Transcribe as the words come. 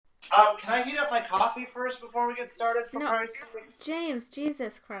Can I heat up my coffee first before we get started, for No, Christ's sakes? James,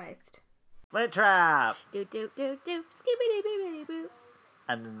 Jesus Christ. Lit Trap! Do do do do, skibbity bibbity boo.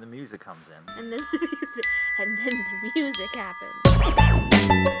 And then the music comes in. And then the music happens.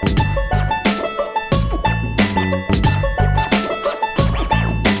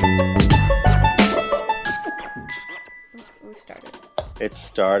 We've started. It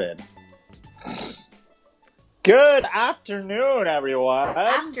started. Good afternoon, everyone!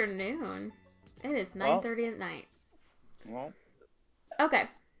 Afternoon. It is 9:30 at night. Well, Okay.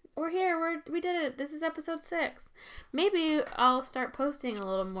 We're here. We did it. This is episode 6. Maybe I'll start posting a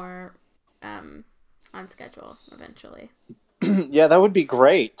little more on schedule eventually. yeah, that would be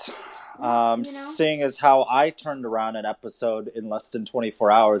great. Well, Seeing as how I turned around an episode in less than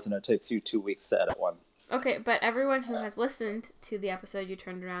 24 hours and it takes you 2 weeks to edit one. Okay, but everyone who has listened to the episode you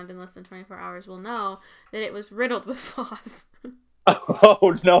turned around in less than 24 hours will know that it was riddled with flaws.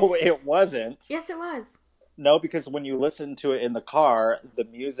 Oh, no, it wasn't. Yes, it was. No, because when you listen to it in the car, the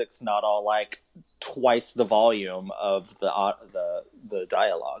music's not all like twice the volume of the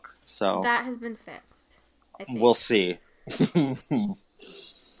dialogue. So That has been fixed, I think. we'll see.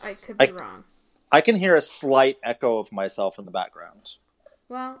 I could be wrong. I can hear a slight echo of myself in the background.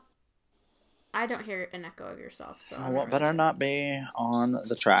 Well, I don't hear an echo of yourself, so Well, better not be on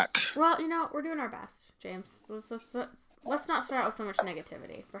the track. Well, we're doing our best, James. Let's not start out with so much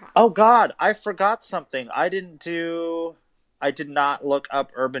negativity, perhaps. Oh God, I forgot something. I did not look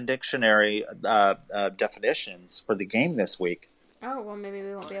up Urban Dictionary definitions for the game this week. Oh, well, maybe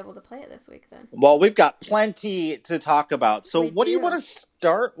we won't be able to play it this week then. Well, we've got plenty to talk about. So what do you do. want to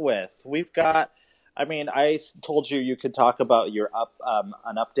start with? We've got, I told you could talk about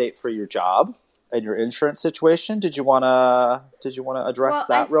an update for your job and your insurance situation. Did you want to address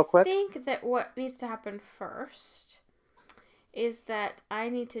that real quick? I think that what needs to happen first is that I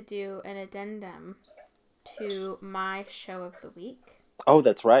need to do an addendum to my show of the week. Oh,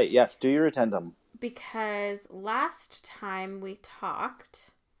 that's right. Yes, do your addendum. Because last time we podcast,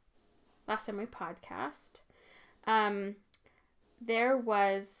 there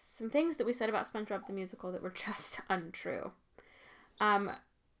was some things that we said about SpongeBob the Musical that were just untrue.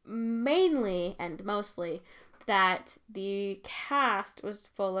 Mainly and mostly that the cast was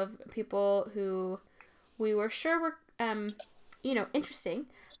full of people who we were sure were, interesting,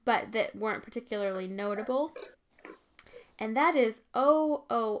 but that weren't particularly notable. And that is so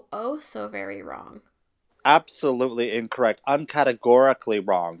very wrong. Absolutely incorrect. Uncategorically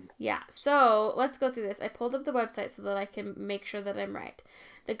wrong. Yeah, so let's go through this. I pulled up the website so that I can make sure that I'm right.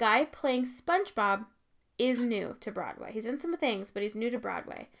 The guy playing SpongeBob is new to Broadway. He's done some things, but he's new to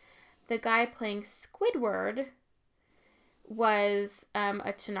Broadway. The guy playing Squidward was a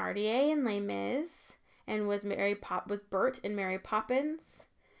Thénardier in Les Mis and was Bert in Mary Poppins.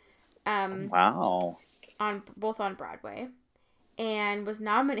 Wow. Both on Broadway, and was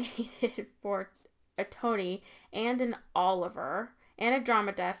nominated for a Tony and an Oliver and a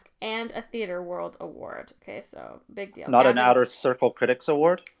Drama Desk and a Theatre World Award. Okay, so big deal. Not an Outer Circle Critics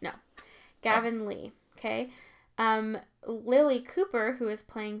Award? No. Gavin Lee. Okay. Lily Cooper, who is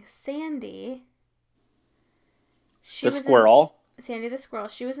playing Sandy. Squirrel. Sandy the Squirrel.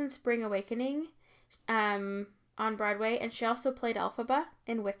 She was in Spring Awakening on Broadway, and she also played Elphaba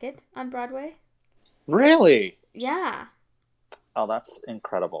in Wicked on Broadway. Really? Yeah. Oh, that's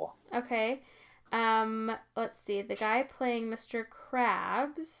incredible. Okay. Let's see. The guy playing Mr.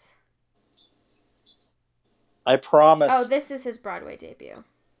 Krabs. I promise. Oh, this is his Broadway debut.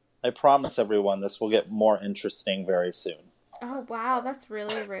 I promise everyone this will get more interesting very soon. Oh, wow. That's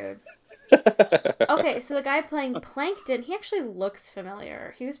really rude. Okay, so the guy playing Plankton, he actually looks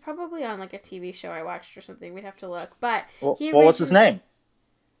familiar. He was probably on like a TV show I watched or something. We'd have to look. But what's his name?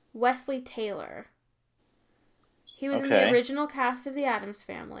 Wesley Taylor. He was in the original cast of The Addams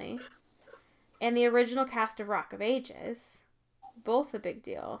Family and the original cast of Rock of Ages. Both a big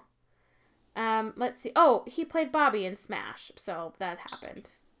deal. Let's see. Oh, he played Bobby in Smash, so that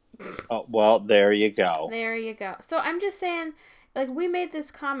happened. Oh, well, there you go. There you go. So I'm just saying, like, we made this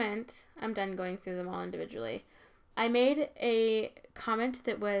comment. I'm done going through them all individually. I made a comment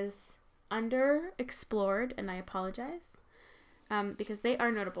that was underexplored, and I apologize. Because they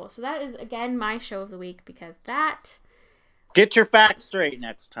are notable. So that is, again, my show of the week, because that... Get your facts straight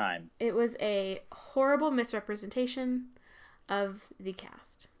next time. It was a horrible misrepresentation of the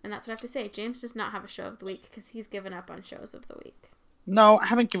cast. And that's what I have to say. James does not have a show of the week, because he's given up on shows of the week. No, I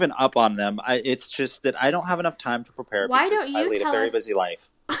haven't given up on them. It's just that I don't have enough time to prepare because I lead a very busy life.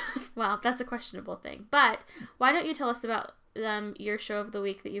 Well, that's a questionable thing. But why don't you tell us about your show of the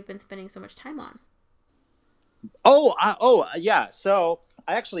week that you've been spending so much time on? Yeah. So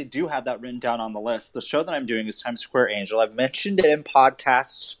I actually do have that written down on the list. The show that I'm doing is Times Square Angel. I've mentioned it in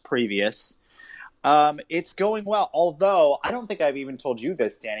podcasts previous. It's going well, although I don't think I've even told you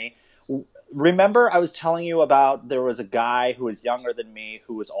this, Danny. Remember I was telling you about there was a guy who was younger than me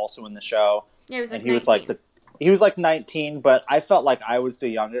who was also in the show? Yeah, he was like and 19. He was like 19, but I felt like I was the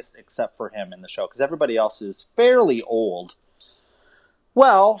youngest except for him in the show because everybody else is fairly old.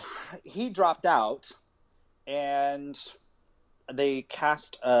 Well, he dropped out, and they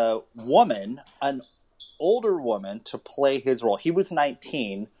cast a woman, an older woman, to play his role. He was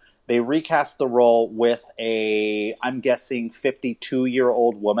 19. They recast the role with I'm guessing,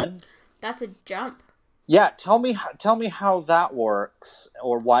 52-year-old woman. That's a jump. Yeah, tell me how that works,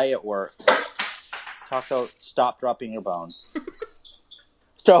 or why it works. Taco, stop dropping your bone.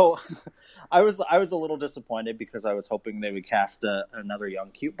 So, I was a little disappointed because I was hoping they would cast another young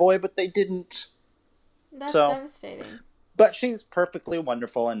cute boy, but they didn't. That's devastating. But she's perfectly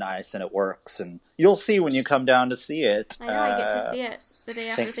wonderful and nice, and it works. And you'll see when you come down to see it. I know, I get to see it the day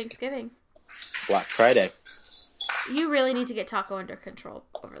after Thanksgiving. Black Friday. You really need to get Taco under control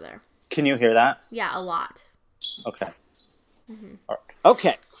over there. Can you hear that? Yeah, a lot. Okay. Mm-hmm. All right.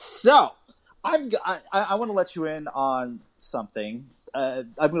 Okay, so I want to let you in on something.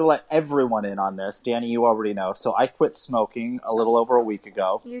 I'm going to let everyone in on this. Danny, you already know. So I quit smoking a little over a week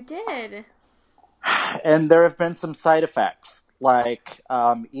ago. You did. And there have been some side effects, like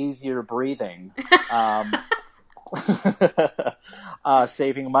easier breathing,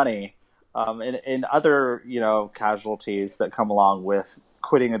 saving money, and other, casualties that come along with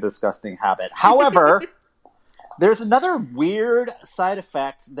quitting a disgusting habit. However, there's another weird side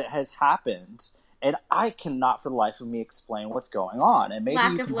effect that has happened, and I cannot for the life of me explain what's going on, and maybe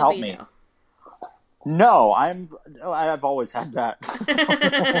you can help me. No, I've always had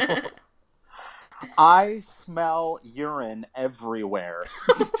that. I smell urine everywhere.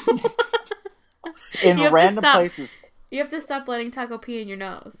 In random places. You have to stop letting Taco pee in your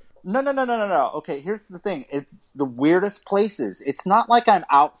nose. No. Okay, here's the thing. It's the weirdest places. It's not like I'm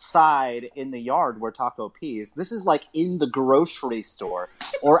outside in the yard where Taco pees. This is like in the grocery store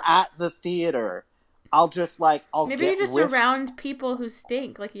or at the theater. Maybe you're just around people who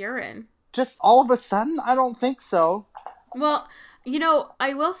stink, like urine. Just all of a sudden? I don't think so. Well,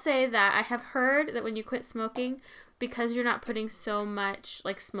 I will say that I have heard that when you quit smoking, because you're not putting so much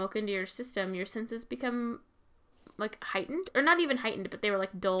smoke into your system, your senses become heightened, or not even heightened, but they were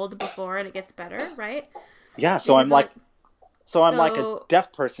dulled before, and it gets better, right? Yeah, so I'm like a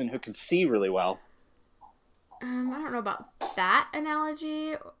deaf person who can see really well. I don't know about that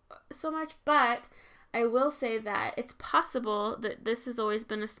analogy so much, but I will say that it's possible that this has always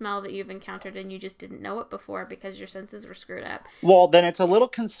been a smell that you've encountered and you just didn't know it before because your senses were screwed up. Well, then it's a little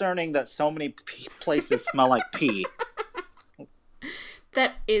concerning that so many places smell like pee.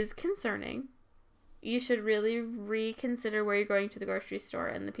 That is concerning. You should really reconsider where you're going to the grocery store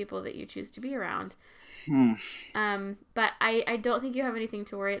and the people that you choose to be around. But I don't think you have anything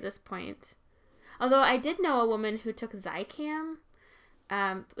to worry at this point. Although I did know a woman who took Zicam.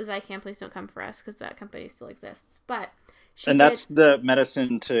 Zicam, please don't come for us because that company still exists. But that's the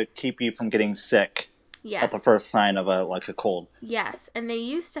medicine to keep you from getting sick. Yes. At the first sign of a cold. Yes, and they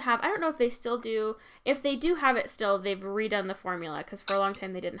used to have. I don't know if they still do. If they do have it still, they've redone the formula because for a long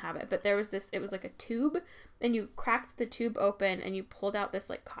time they didn't have it. But there was this. It was like a tube, and you cracked the tube open, and you pulled out this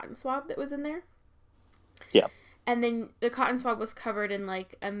cotton swab that was in there. Yeah. And then the cotton swab was covered in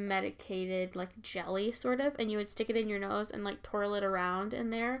a medicated jelly sort of, and you would stick it in your nose and twirl it around in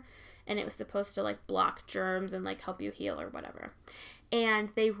there, and it was supposed to block germs and help you heal or whatever. And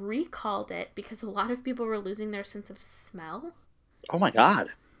they recalled it because a lot of people were losing their sense of smell. Oh my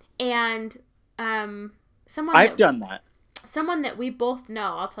God. And I've done that. Someone that we both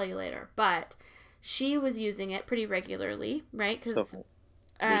know, I'll tell you later, but she was using it pretty regularly, right? So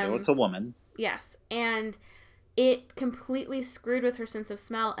we know it's a woman. Yes, and it completely screwed with her sense of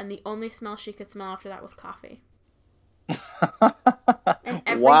smell, and the only smell she could smell after that was coffee. And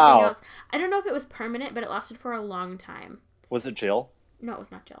everything else. I don't know if it was permanent, but it lasted for a long time. Was it Jill? No, it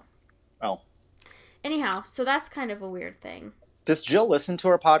was not Jill. Oh. Anyhow, so that's kind of a weird thing. Does Jill listen to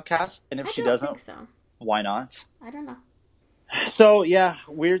our podcast? And if she doesn't, I don't think so. Why not? I don't know. So, yeah,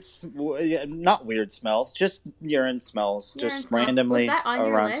 not weird smells, just urine smells, randomly was that on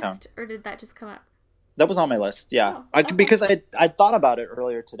around your list, town. Or did that just come up? That was on my list, yeah. Oh, okay. Because I thought about it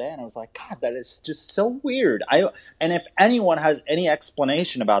earlier today, and I was like, God, that is just so weird. And if anyone has any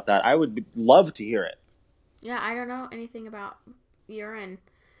explanation about that, I would love to hear it. Yeah, I don't know anything about urine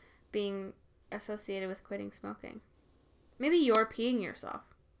being associated with quitting smoking. Maybe you're peeing yourself.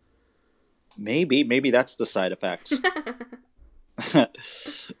 Maybe that's the side effect.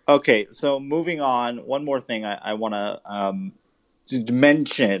 Okay, so moving on, one more thing I want to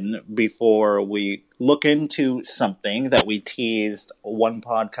mention before we look into something that we teased one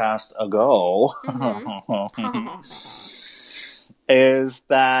podcast ago. Is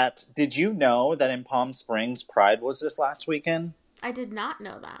that, did you know that in Palm Springs, Pride was this last weekend? I did not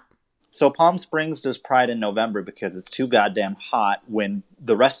know that. So Palm Springs does Pride in November because it's too goddamn hot when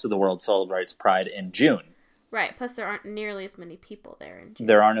the rest of the world celebrates Pride in June. Right, plus there aren't nearly as many people there in June.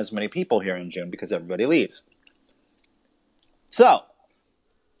 There aren't as many people here in June because everybody leaves. So,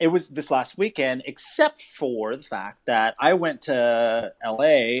 it was this last weekend, except for the fact that I went to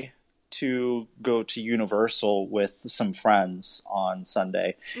LA to go to Universal with some friends on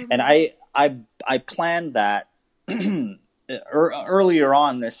Sunday. Mm-hmm. And I planned that earlier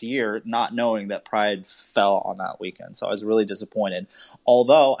on this year, not knowing that Pride fell on that weekend. So I was really disappointed.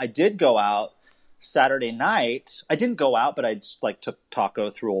 Although I did go out Saturday night. I didn't go out, but I just took Taco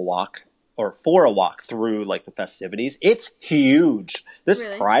for a walk through the festivities. It's huge. This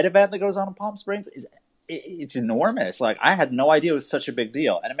really? Pride event that goes on in Palm Springs it's enormous. I had no idea it was such a big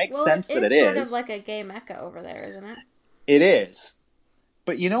deal, and it makes sense that it is. It's sort of like a gay mecca over there, isn't it? It is.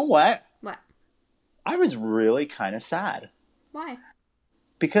 But you know what? What? I was really kind of sad. Why?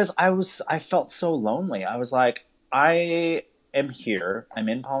 Because I felt so lonely. I was like, I am here. I'm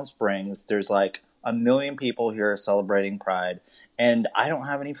in Palm Springs. There's 1 million people here celebrating Pride, and I don't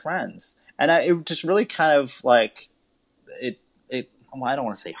have any friends. And it just really kind of well, I don't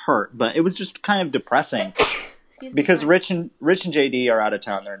want to say hurt, but it was just kind of depressing because Rich and JD are out of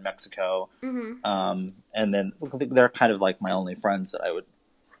town. They're in Mexico. Mm-hmm. And then they're kind of my only friends that I would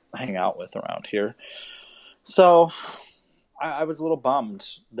hang out with around here. So I was a little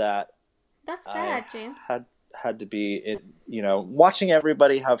bummed that that's sad, James. Had to be watching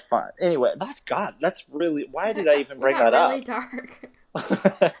everybody have fun. Anyway, that's really, why did I even bring that up? Really dark.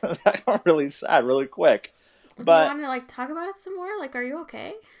 That got really sad really quick. But do you want to talk about it some more? Are you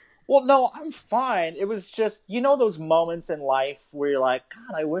okay? Well, no, I'm fine. It was just, those moments in life where you're like,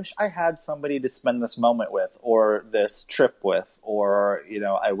 God, I wish I had somebody to spend this moment with, or this trip with, or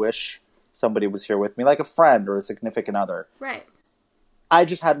I wish somebody was here with me, like a friend or a significant other. Right. I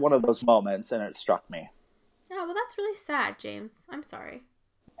just had one of those moments, and it struck me. Oh, well, that's really sad, James. I'm sorry.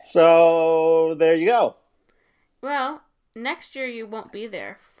 So, there you go. Well, next year you won't be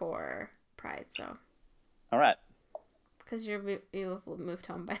there for Pride, so. All right. Because you'll have moved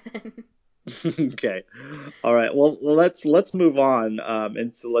home by then. Okay. All right. Well, let's move on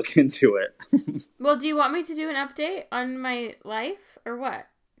and to look into it. Well, do you want me to do an update on my life or what?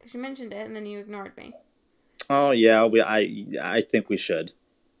 Because you mentioned it and then you ignored me. Oh, yeah. I think we should.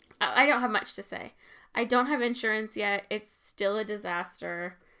 I don't have much to say. I don't have insurance yet. It's still a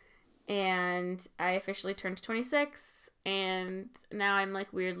disaster. And I officially turned 26. And now I'm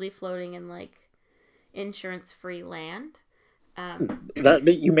weirdly floating in insurance-free land.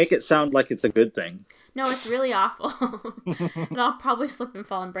 That you make it sound like it's a good thing. No, it's really awful. And I'll probably slip and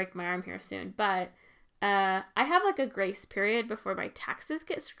fall and break my arm here soon. But I have a grace period before my taxes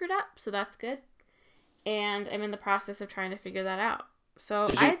get screwed up, so that's good. And I'm in the process of trying to figure that out. So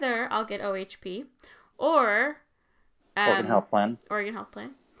either I'll get OHP or Oregon Health Plan. Oregon Health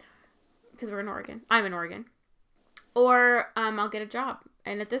Plan. Because we're in Oregon. I'm in Oregon. Or I'll get a job.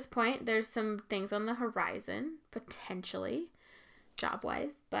 And at this point, there's some things on the horizon, potentially,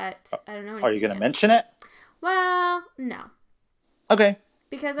 job-wise, but I don't know anything. Are you going to mention it? Well, no. Okay.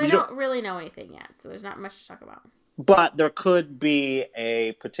 Because I don't really know anything yet, so there's not much to talk about. But there could be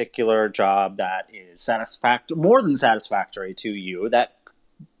a particular job that is more than satisfactory to you that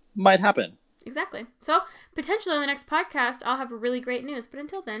might happen. Exactly. So, potentially on the next podcast, I'll have really great news, but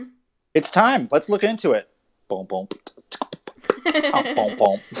until then... It's time. Let's look into it. Boom, boom. Boom,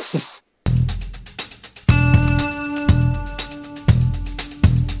 boom.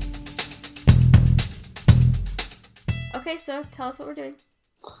 Okay, so tell us what we're doing.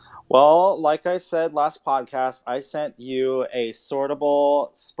 Well, like I said last podcast, I sent you a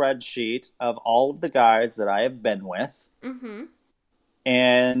sortable spreadsheet of all of the guys that I have been with. Mm-hmm.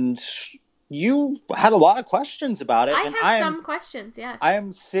 And you had a lot of questions about it. I have some questions, yes. I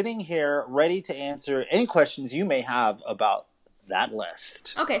am sitting here ready to answer any questions you may have about that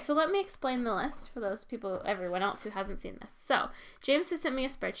list. Okay, so let me explain the list for everyone else who hasn't seen this. So, James has sent me a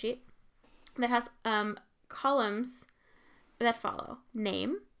spreadsheet that has columns that follow: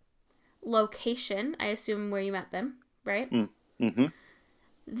 name, location, I assume where you met them, right? Mm-hmm.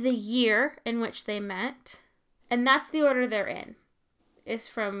 The year in which they met, and that's the order they're in. Is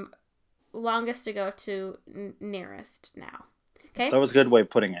from longest to go to nearest now. Okay? That was a good way of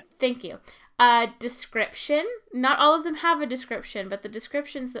putting it. Thank you. A description. Not all of them have a description, but the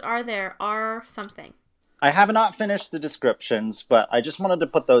descriptions that are there are something. I have not finished the descriptions, but I just wanted to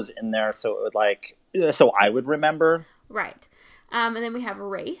put those in there so it would so I would remember. Right. And then we have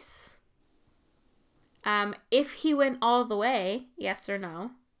race. If he went all the way, yes or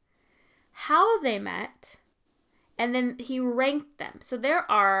no. How they met. And then he ranked them. So there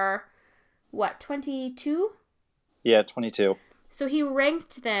are, 22? Yeah, 22. So he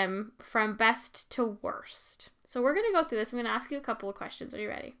ranked them from best to worst. So we're going to go through this. I'm going to ask you a couple of questions. Are you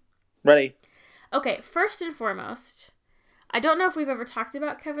ready? Ready. Okay, first and foremost, I don't know if we've ever talked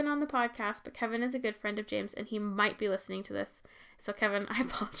about Kevin on the podcast, but Kevin is a good friend of James, and he might be listening to this. So, Kevin, I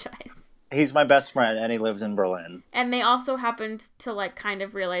apologize. He's my best friend, and he lives in Berlin. And they also happened to, kind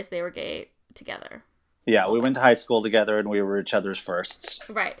of realize they were gay together. Yeah, we went to high school together, and we were each other's firsts.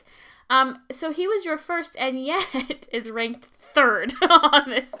 Right. So he was your first, and yet is ranked third on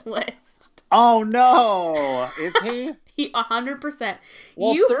this list. Oh, no! Is he? 100%.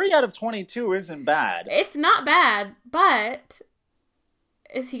 Well, 3 out of 22 isn't bad. It's not bad, but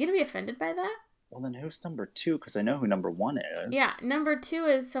is he going to be offended by that? Well, then who's number 2? Because I know who number 1 is. Yeah, number 2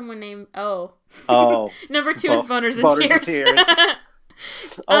 is someone named... Oh. Number 2 is Boners and Tears.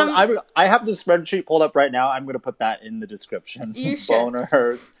 I have the spreadsheet pulled up right now. I'm going to put that in the description. You should.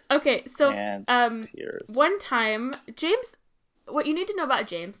 Boners. Okay, so and tears. One time, James... What you need to know about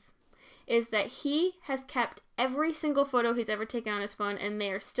James is that he has kept every single photo he's ever taken on his phone, and they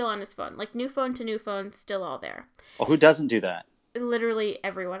are still on his phone. Like, new phone to new phone, still all there. Well, who doesn't do that? Literally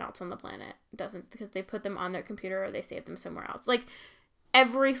everyone else on the planet doesn't, because they put them on their computer or they save them somewhere else. Like,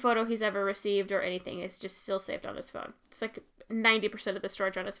 every photo he's ever received or anything is just still saved on his phone. It's like 90% of the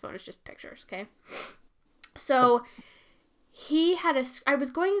storage on his phone is just pictures, okay? So... we were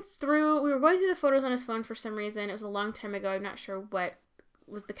going through the photos on his phone for some reason. It was a long time ago. I'm not sure what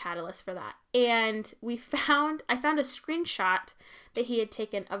was the catalyst for that. And I found a screenshot that he had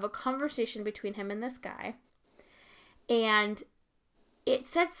taken of a conversation between him and this guy. And it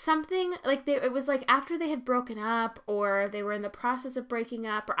said something like it was like after they had broken up, or they were in the process of breaking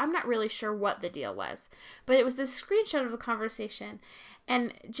up, or I'm not really sure what the deal was. But it was this screenshot of a conversation.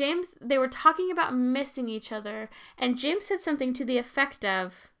 And James, they were talking about missing each other, and James said something to the effect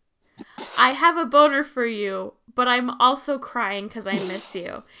of, I have a boner for you, but I'm also crying because I miss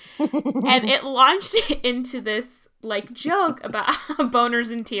you. And it launched into this, joke about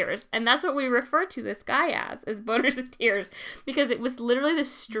boners and tears. And that's what we refer to this guy as boners and tears, because it was literally the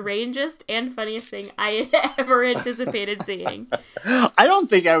strangest and funniest thing I had ever anticipated seeing. I don't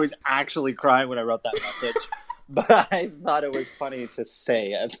think I was actually crying when I wrote that message. But I thought it was funny to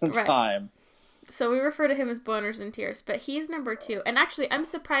say at the time. So we refer to him as boners and tears. But he's number 2. And actually, I'm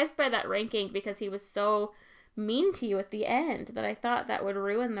surprised by that ranking because he was so mean to you at the end that I thought that would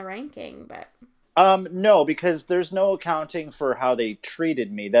ruin the ranking. But no, because there's no accounting for how they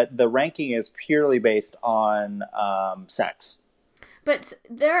treated me. That the ranking is purely based on sex. But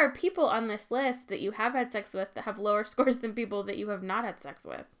there are people on this list that you have had sex with that have lower scores than people that you have not had sex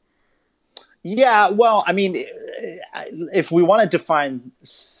with. Yeah, well, I mean, if we want to define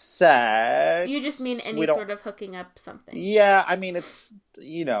sex... You just mean any sort of hooking up something. Yeah, I mean, it's,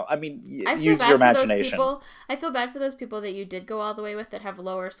 use your imagination. I feel bad for those people that you did go all the way with that have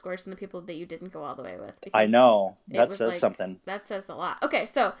lower scores than the people that you didn't go all the way with. I know. That says something. That says a lot. Okay,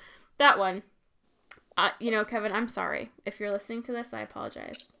 so that one. Kevin, I'm sorry. If you're listening to this, I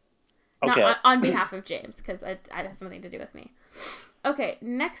apologize. Okay. Not on behalf of James, because it has nothing to do with me. Okay,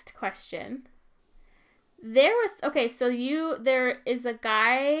 next question. There is a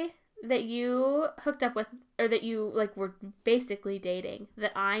guy that you hooked up with, or that you were basically dating,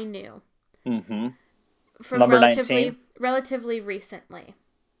 that I knew. Mm-hmm. From number 19? Relatively recently.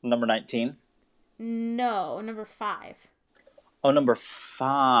 Number 19? No, number 5. Oh, number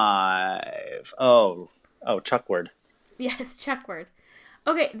 5. Oh, Chuckward. Yes, Chuckward.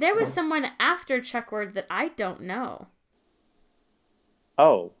 Okay, there was someone after Chuckward that I don't know.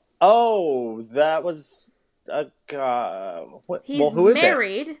 Oh, that was a guy. Who is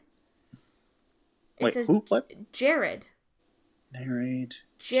married. It? Wait, who? What? Jared. Married.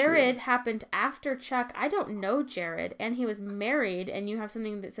 Jared happened after Chuck. I don't know Jared, and he was married, and you have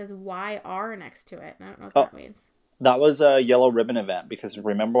something that says YR next to it. I don't know what that means. That was a yellow ribbon event, because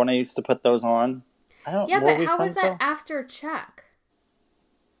remember when I used to put those on? Yeah, but how was that after Chuck?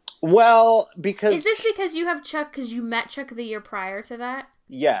 Well, because... Is this because you have Chuck because you met Chuck the year prior to that?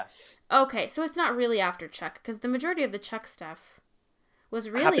 Yes. Okay, so it's not really after Chuck, because the majority of the Chuck stuff was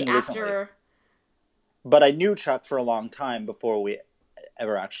really after... Recently. But I knew Chuck for a long time before we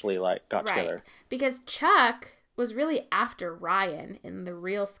ever actually got together. Because Chuck was really after Ryan in the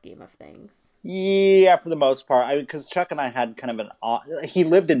real scheme of things. Yeah, for the most part. I mean, because Chuck and I had kind of an he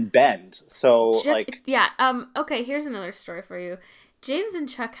lived in Bend, so like Yeah. Okay. Here's another story for you. James and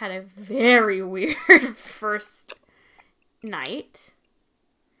Chuck had a very weird first night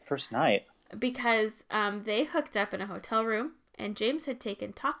first night. because they hooked up in a hotel room, and James had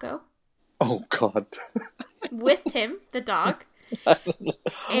taken Taco Oh God. with him, the dog. I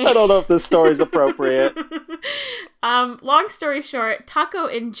don't know if this story is appropriate. Long story short, Taco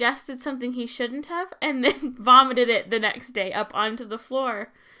ingested something he shouldn't have and then vomited it the next day up onto the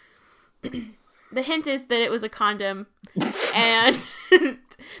floor. The hint is that it was a condom, and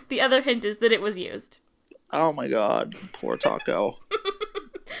the other hint is that it was used. Oh my God, poor Taco.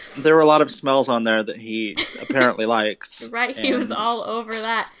 There were a lot of smells on there that he apparently likes. Right, he was all over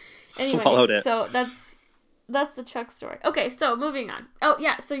that. Anyway, swallowed it. So that's the Chuck story. Okay, so moving on. Oh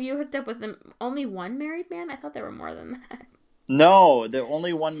yeah, so you hooked up with only one married man? I thought there were more than that. No, the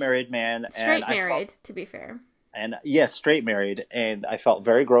only one married man. Straight married, to be fair. And yes, straight married, and I felt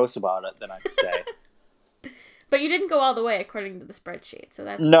very gross about it the next day. But you didn't go all the way according to the spreadsheet, so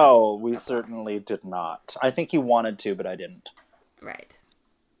that's... No, we certainly did not. I think he wanted to, but I didn't. Right.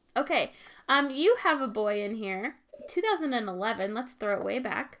 Okay, you have a boy in here. 2011, let's throw it way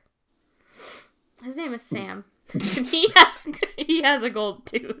back. His name is Sam. He has a gold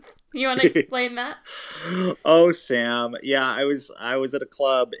tooth. You want to explain that? Oh, Sam. Yeah, I was at a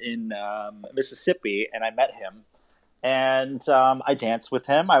club in Mississippi, and I met him. And I danced with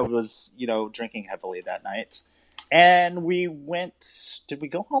him. I was, drinking heavily that night. And we went... Did we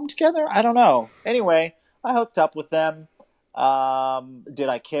go home together? I don't know. Anyway, I hooked up with them. Did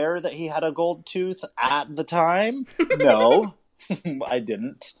I care that he had a gold tooth at the time? No, I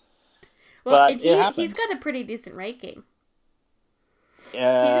didn't. Well, but he's got a pretty decent ranking. He's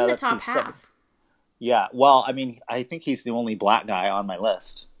in the top half. Yeah, well, I mean, I think he's the only black guy on my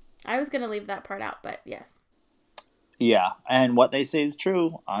list. I was going to leave that part out, but yes. Yeah, and what they say is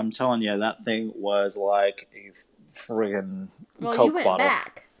true. I'm telling you, that thing was like a friggin' Coke bottle. You went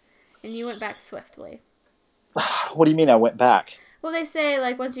back, and you went back swiftly. What do you mean I went back? Well, they say,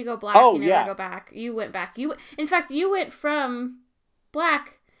 like, once you go black, you never go back. You went back. In fact, you went from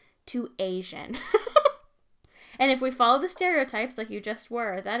black to Asian. And if we follow the stereotypes like you just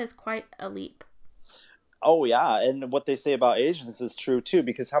were, that is quite a leap. Oh, yeah. And what they say about Asians is true, too.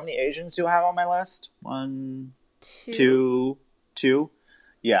 Because how many Asians do I have on my list? 1, 2.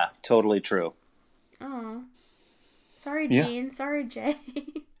 Yeah, totally true. Oh. Sorry, Gene. Yeah. Sorry, Jay.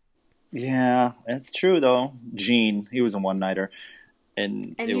 Yeah, it's true, though. Gene, he was a one-nighter.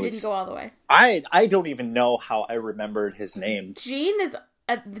 And you didn't go all the way. I don't even know how I remembered his name. Gene is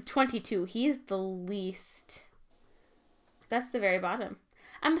at the 22. He's the least. That's the very bottom.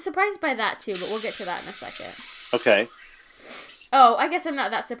 I'm surprised by that, too, but we'll get to that in a second. Okay. Oh, I guess I'm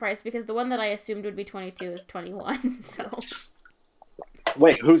not that surprised, because the one that I assumed would be 22 is 21, so...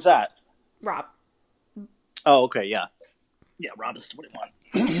 Wait, who's that? Rob. Oh, okay, yeah. Yeah, Rob is 21.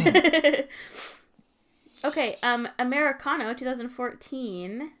 Okay, Americano,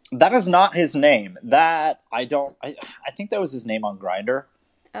 2014. That is not his name. I think that was his name on Grindr.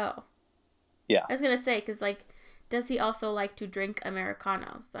 Oh. Yeah. I was going to say, because, like, does he also like to drink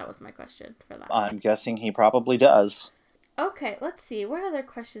Americanos? That was my question for that. I'm guessing he probably does. Okay, let's see. What other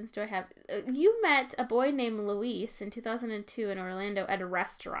questions do I have? You met a boy named Luis in 2002 in Orlando at a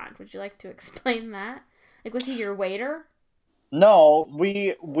restaurant. Would you like to explain that? Like, was he your waiter? No,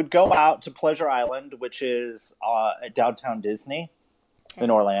 we would go out to Pleasure Island, which is at downtown Disney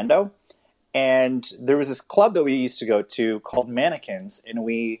in Orlando. And there was this club that we used to go to called Mannequins, and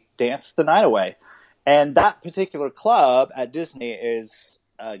we danced the night away. And that particular club at Disney is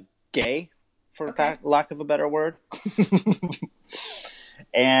gay, for lack of a better word.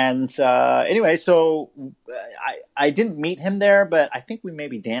 And anyway, so I didn't meet him there, but I think we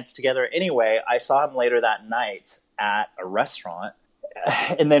maybe danced together. Anyway, I saw him later that night at a restaurant.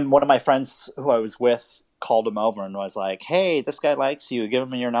 And then one of my friends who I was with called him over and was like, hey, this guy likes you. Give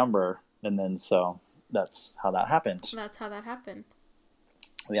him your number. And then so that's how that happened.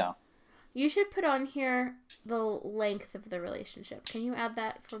 Yeah. You should put on here the length of the relationship. Can you add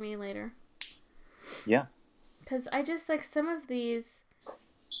that for me later? Yeah. Because I just, like, some of these,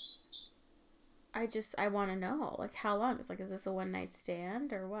 I want to know. Like, how long? It's like, is this a one-night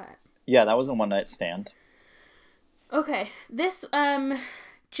stand or what? Yeah, that was a one-night stand. Okay. This,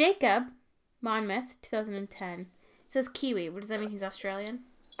 Jacob Monmouth, 2010. It says Kiwi. What does that mean? He's Australian?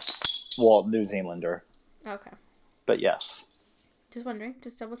 Well, New Zealander. Okay. But yes. Just wondering.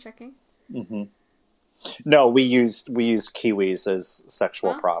 Just double-checking. Mm-hmm. No, we used kiwis as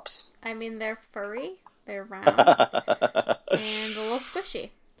sexual props. I mean, they're furry, they're round, and a little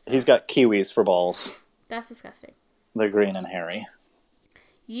squishy. So. He's got kiwis for balls. That's disgusting. They're green and hairy.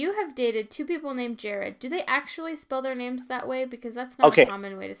 You have dated 2 people named Jared. Do they actually spell their names that way? Because that's not a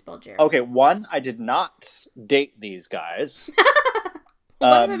common way to spell Jared. Okay, one, I did not date these guys.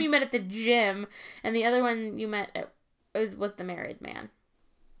 One of them you met at the gym, and the other one you met was the married man.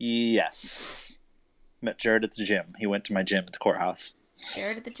 Yes. Met Jared at the gym. He went to my gym at the courthouse.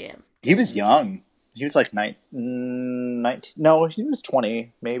 Jared at the gym. He was young. He was like 19. No, he was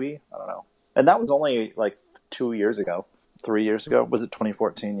 20, maybe. I don't know. And that was only like 2 years ago. 3 years ago. Was it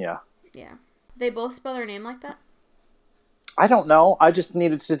 2014? Yeah. Yeah. They both spell their name like that? I don't know. I just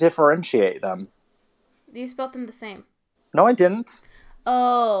needed to differentiate them. You spelled them the same. No, I didn't.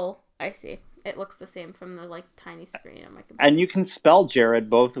 Oh, I see. It looks the same from the like tiny screen on my computer. And you can spell Jared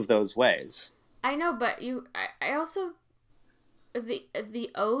both of those ways. I know, but I also the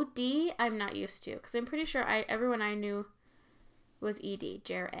OD I'm not used to, because I'm pretty sure everyone I knew was ED.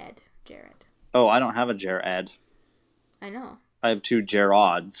 Jared. Oh, I don't have a Jared. I know. I have 2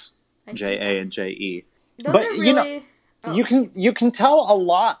 Jerods. J-A and J-E. Those but are really... you can tell a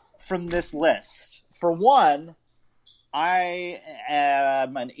lot from this list. For one, I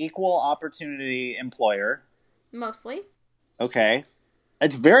am an equal opportunity employer. Mostly. Okay.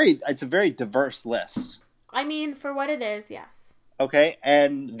 It's a very diverse list. I mean, for what it is, yes. Okay,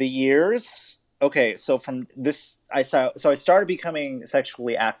 and the years. Okay, so from this, I started becoming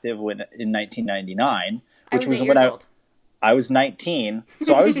sexually active in 1999, which was when I was 19.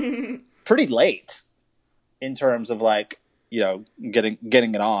 So I was pretty late in terms of like, getting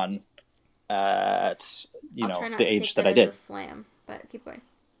it on at the age that I did. As a slam, but keep going.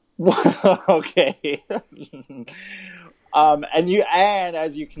 Okay. And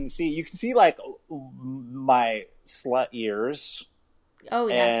as you can see like my slut years. Oh,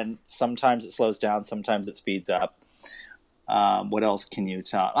 yes. And sometimes it slows down, sometimes it speeds up. What else can you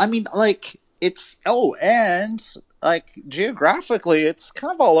tell? I mean, like, and like geographically, it's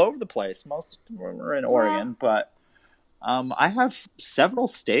kind of all over the place. Most of them are in Oregon, but I have several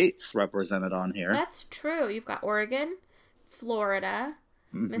states represented on here. That's true. You've got Oregon, Florida,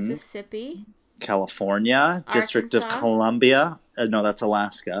 Mississippi, California, Arkansas, District of Columbia. No, that's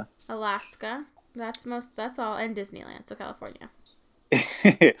Alaska. Alaska. That's all, and Disneyland, so California.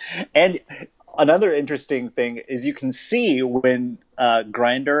 And another interesting thing is you can see when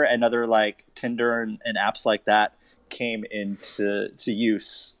Grindr and other like Tinder and apps like that came into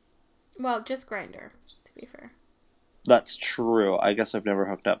use. Well, just Grindr, to be fair. That's true. I guess I've never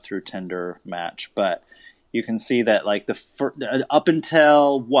hooked up through Tinder Match, but you can see that like up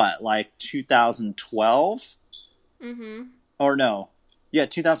until what, like 2012? Mm-hmm. Or no. Yeah,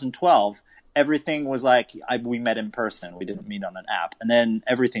 2012. Everything was like, we met in person. We didn't meet on an app. And then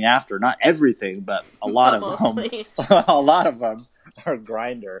everything after, not everything, but a lot of them, a lot of them are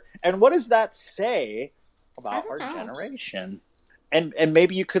Grindr. And what does that say about our generation? And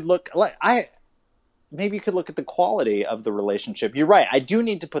maybe you could look maybe you could look at the quality of the relationship. You're right. I do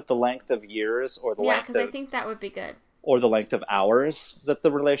need to put the length of years or the length of... Yeah, because I think that would be good. Or the length of hours that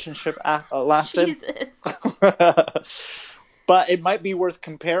the relationship lasted. Jesus. But it might be worth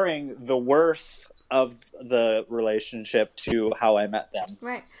comparing the worth of the relationship to how I met them.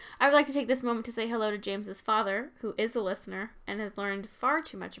 Right. I would like to take this moment to say hello to James's father, who is a listener and has learned far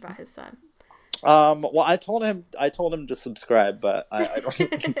too much about his son. Well, I told him to subscribe, but I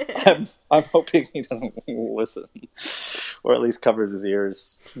don't. I'm hoping he doesn't listen, or at least covers his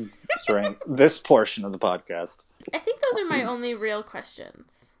ears during this portion of the podcast. I think those are my only real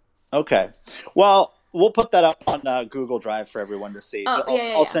questions. Okay, well, we'll put that up on Google Drive for everyone to see.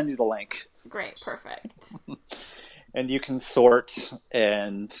 I'll send you the link. Great, perfect. And you can sort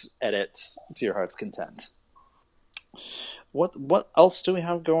and edit to your heart's content. What else do we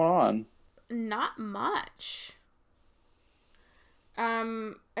have going on? Not much.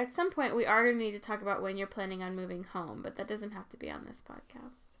 At some point we are going to need to talk about when you're planning on moving home, but that doesn't have to be on this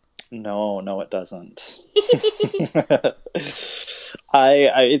podcast. No, it doesn't.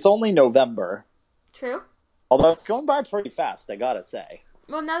 It's only November. True. Although it's going by pretty fast, I gotta say.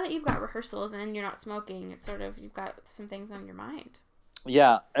 Well, now that you've got rehearsals and you're not smoking, it's sort of, you've got some things on your mind.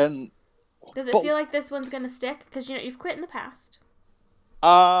 Yeah, and... Does it feel like this one's going to stick? Because, you've quit in the past.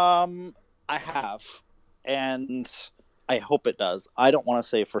 I have, and I hope it does. I don't want to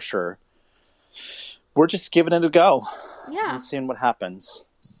say for sure. We're just giving it a go. Yeah. And seeing what happens.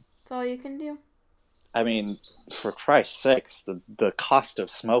 That's all you can do. I mean, for Christ's sakes, the cost of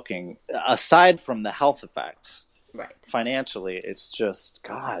smoking, aside from the health effects, right? Financially, it's just,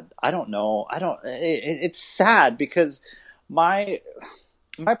 God, I don't know. It's sad because my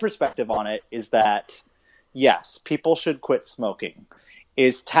perspective on it is that, yes, people should quit smoking.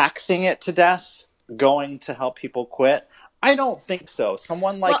 Is taxing it to death going to help people quit? I don't think so.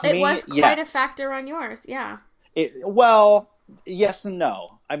 Someone like it me, was quite a factor on yours, yeah. Well, yes and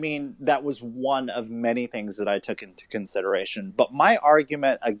no. I mean, that was one of many things that I took into consideration. But my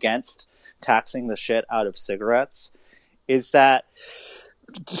argument against taxing the shit out of cigarettes is that,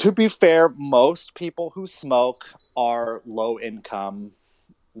 to be fair, most people who smoke are low income,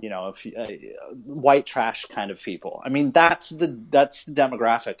 white trash kind of people. I mean, that's the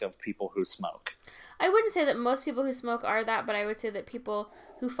demographic of people who smoke. I wouldn't say that most people who smoke are that, but I would say that people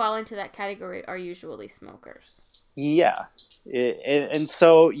who fall into that category are usually smokers. Yeah. And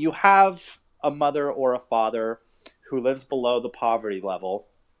so you have a mother or a father who lives below the poverty level.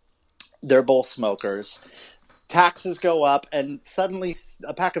 They're both smokers. Taxes go up, and suddenly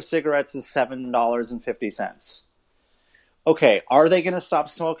a pack of cigarettes is $7.50. Okay, are they going to stop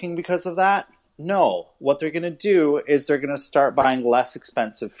smoking because of that? No. What they're going to do is they're going to start buying less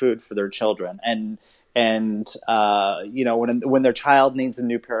expensive food for their children, and when their child needs a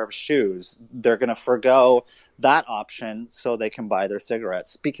new pair of shoes, they're going to forego that option so they can buy their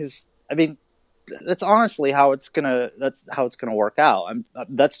cigarettes. Because I mean, that's honestly how it's gonna work out.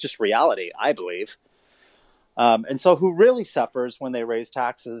 That's just reality, I believe. And so, who really suffers when they raise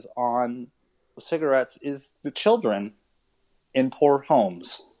taxes on cigarettes is the children in poor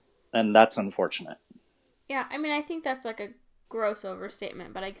homes, and that's unfortunate. Yeah, I mean, I think that's like a gross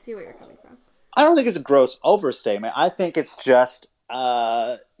overstatement, but I can see where you're coming from. I don't think it's a gross overstatement. I think it's just,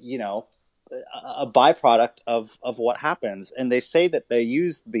 a byproduct of what happens. And they say that they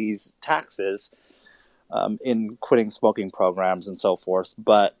use these taxes in quitting smoking programs and so forth.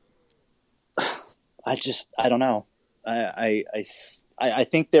 But I don't know. I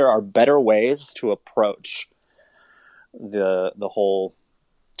think there are better ways to approach the whole,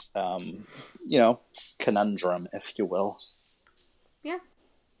 conundrum, if you will. Yeah,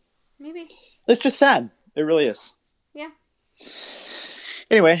 maybe. It's just sad. It really is. Yeah.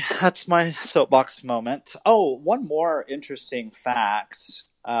 Anyway, that's my soapbox moment. Oh, one more interesting fact.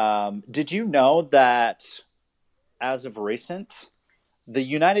 Did you know that as of recent, the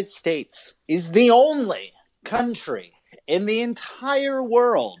United States is the only country in the entire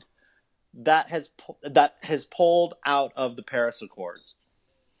world that has pulled out of the Paris Accords?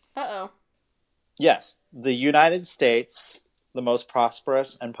 Uh-oh. Yes, the United States, the most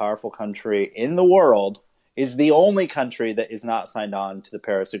prosperous and powerful country in the world, is the only country that is not signed on to the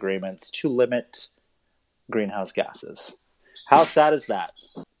Paris Agreements to limit greenhouse gases. How sad is that?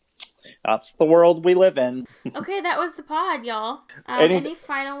 That's the world we live in. Okay, that was the pod, y'all. Any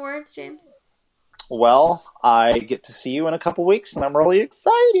final words, James? Well, I get to see you in a couple weeks, and I'm really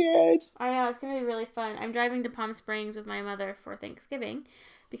excited. I know, it's going to be really fun. I'm driving to Palm Springs with my mother for Thanksgiving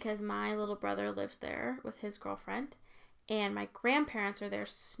because my little brother lives there with his girlfriend, and my grandparents are there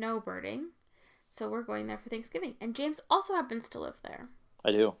snowbirding. So we're going there for Thanksgiving. And James also happens to live there.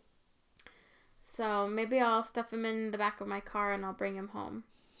 I do. So maybe I'll stuff him in the back of my car and I'll bring him home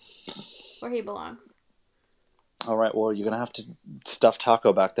where he belongs. All right. Well, you're going to have to stuff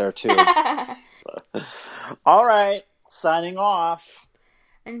Taco back there, too. All right. Signing off.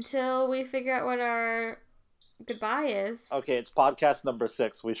 Until we figure out what our goodbye is. Okay, it's podcast number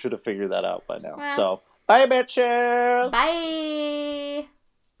 6. We should have figured that out by now. Well, so, bye, bitches. Bye.